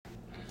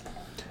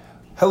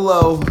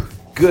Hello,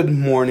 good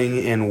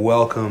morning, and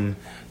welcome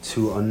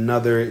to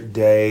another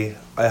day.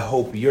 I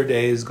hope your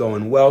day is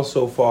going well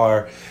so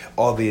far,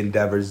 all the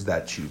endeavors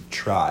that you've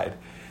tried.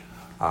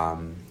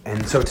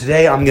 And so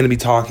today I'm going to be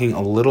talking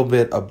a little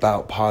bit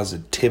about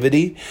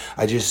positivity.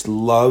 I just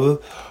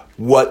love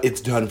what it's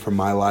done for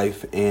my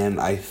life,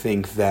 and I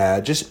think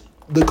that just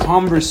the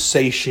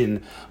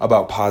conversation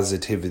about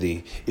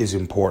positivity is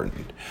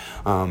important.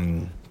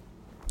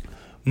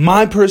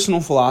 My personal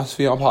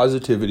philosophy on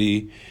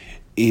positivity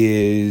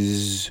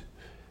is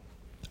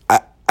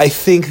I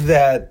think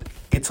that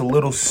it's a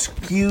little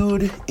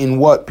skewed in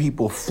what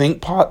people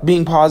think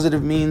being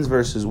positive means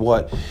versus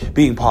what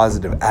being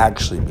positive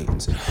actually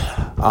means.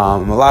 A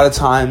lot of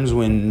times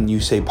when you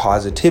say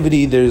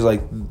positivity,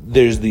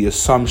 there's the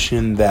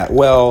assumption that,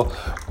 well,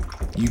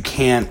 you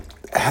can't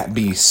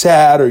be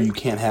sad, or you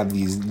can't have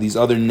these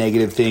other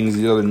negative things,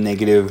 these other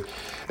negative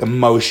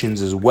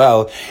emotions as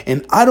well.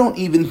 And I don't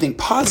even think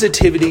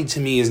positivity to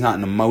me is not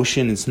an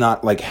emotion. It's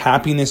not like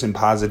happiness and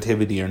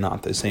positivity are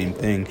not the same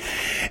thing.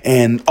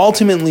 And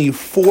ultimately,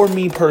 for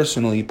me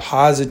personally,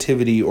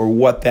 positivity, or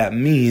what that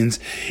means,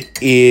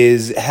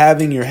 is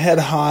having your head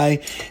high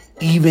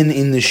even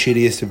in the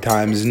shittiest of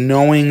times,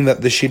 knowing that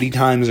the shitty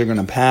times are going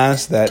to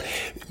pass, that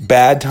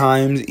bad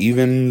times,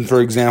 even, for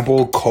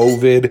example,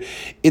 COVID,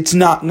 it's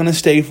not going to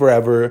stay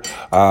forever.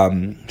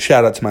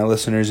 Shout out to my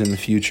listeners in the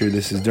future.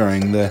 This is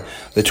during the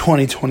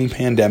 2020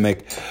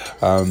 pandemic.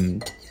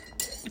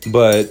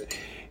 But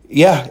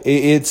yeah,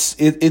 it's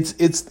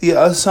the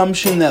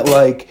assumption that,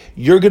 like,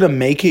 you're going to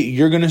make it,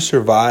 you're going to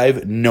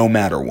survive no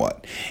matter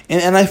what.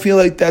 And I feel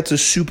like that's a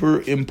super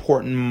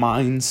important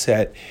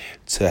mindset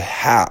to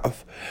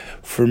have.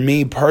 For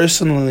me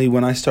personally,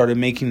 when I started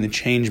making the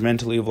change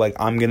mentally of, like,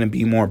 I'm going to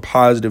be a more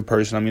positive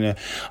person,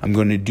 I'm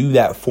going to do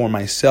that for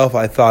myself,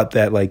 I thought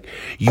that, like,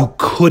 you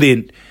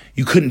couldn't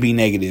be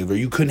negative, or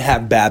you couldn't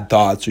have bad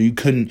thoughts, or you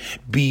couldn't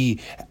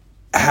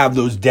have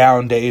those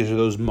down days, or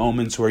those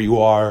moments where you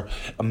are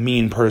a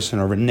mean person,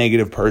 or a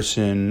negative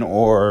person,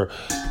 or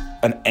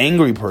an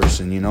angry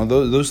person. You know,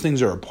 those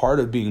things are a part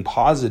of being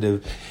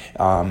positive,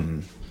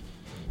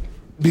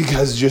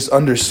 because just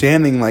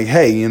understanding, like,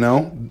 hey, you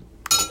know,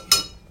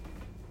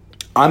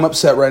 I'm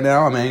upset right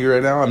now, I'm angry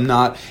right now, I'm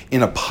not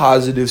in a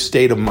positive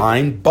state of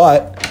mind,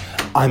 but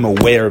I'm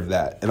aware of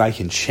that, and I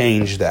can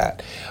change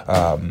that.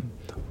 And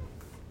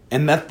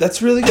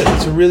that's really good.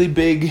 It's a really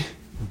big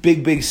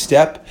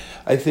step.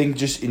 I think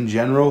just in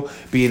general,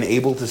 being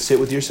able to sit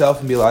with yourself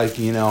and be like,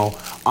 you know,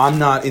 I'm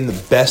not in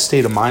the best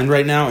state of mind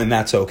right now, and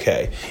that's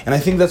okay. And I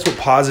think that's what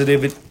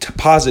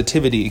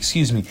positivity,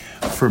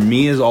 for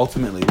me has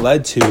ultimately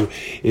led to,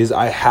 is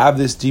I have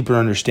this deeper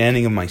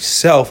understanding of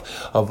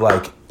myself, of,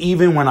 like,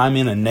 even when I'm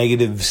in a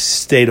negative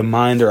state of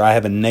mind, or I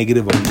have a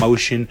negative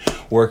emotion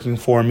working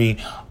for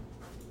me,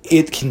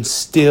 it can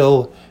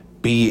still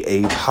be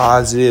a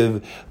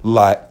positive,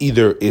 like,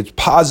 either it's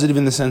positive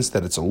in the sense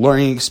that it's a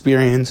learning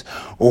experience,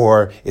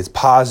 or it's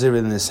positive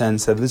in the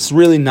sense that it's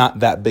really not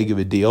that big of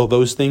a deal.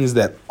 Those things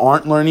that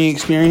aren't learning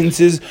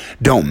experiences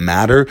don't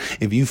matter.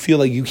 If you feel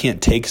like you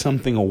can't take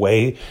something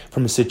away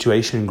from a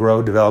situation and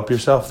grow, develop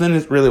yourself, then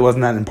it really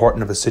wasn't that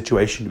important of a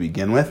situation to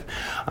begin with,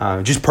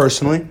 just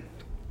personally.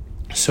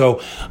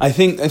 So I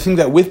think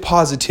that with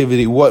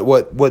positivity, what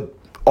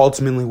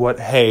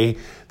ultimately, hey,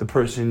 the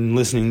person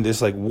listening to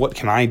this, like, what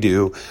can I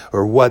do,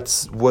 or what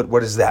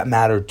does that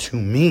matter to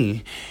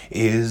me,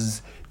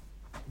 is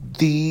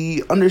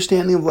the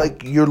understanding of,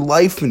 like, your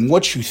life and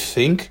what you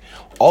think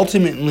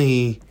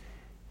ultimately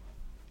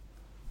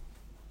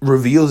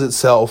reveals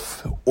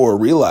itself or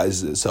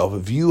realizes itself.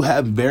 If you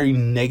have very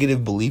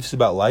negative beliefs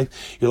about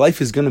life, your life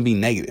is going to be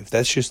negative.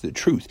 That's just the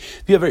truth.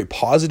 If you have very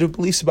positive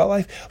beliefs about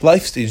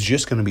life is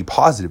just going to be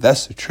positive.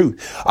 That's the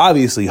truth.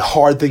 Obviously,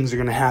 hard things are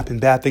going to happen.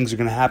 Bad things are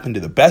going to happen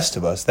to the best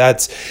of us.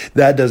 That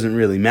doesn't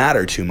really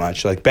matter too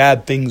much. Like,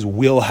 bad things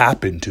will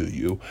happen to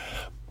you.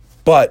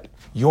 But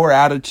your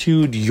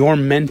attitude, your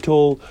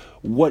mental,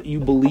 what you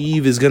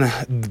believe is going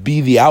to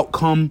be the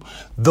outcome,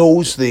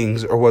 those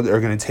things are what are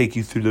going to take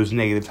you through those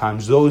negative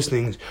times. Those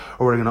things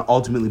are what are going to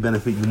ultimately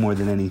benefit you more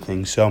than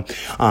anything. So,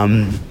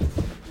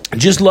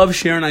 just love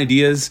sharing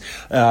ideas.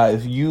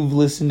 If you've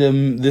listened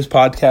to this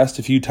podcast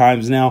a few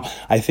times now,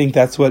 I think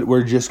that's what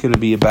we're just going to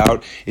be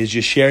about, is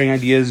just sharing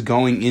ideas,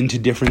 going into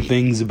different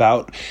things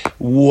about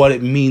what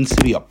it means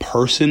to be a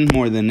person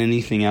more than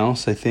anything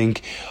else. I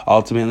think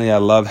ultimately I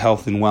love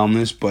health and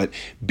wellness, but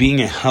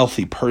being a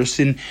healthy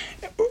person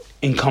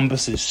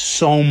encompasses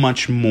so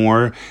much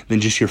more than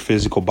just your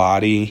physical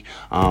body.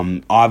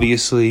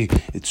 Obviously,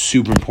 it's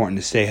super important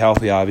to stay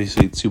healthy.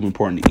 Obviously, it's super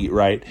important to eat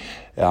right.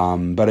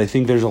 But I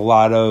think there's a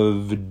lot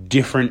of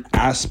different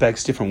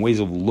aspects, different ways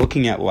of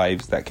looking at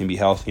lives that can be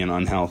healthy and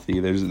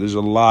unhealthy. There's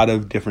a lot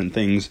of different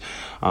things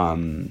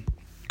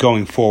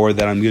going forward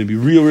that I'm going to be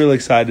real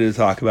excited to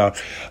talk about.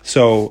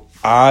 So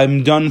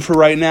I'm done for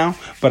right now,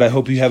 but I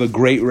hope you have a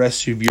great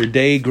rest of your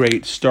day,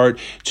 great start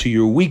to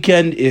your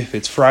weekend if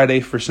it's Friday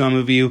for some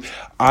of you.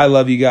 I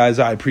love you guys.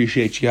 I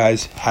appreciate you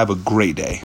guys. Have a great day.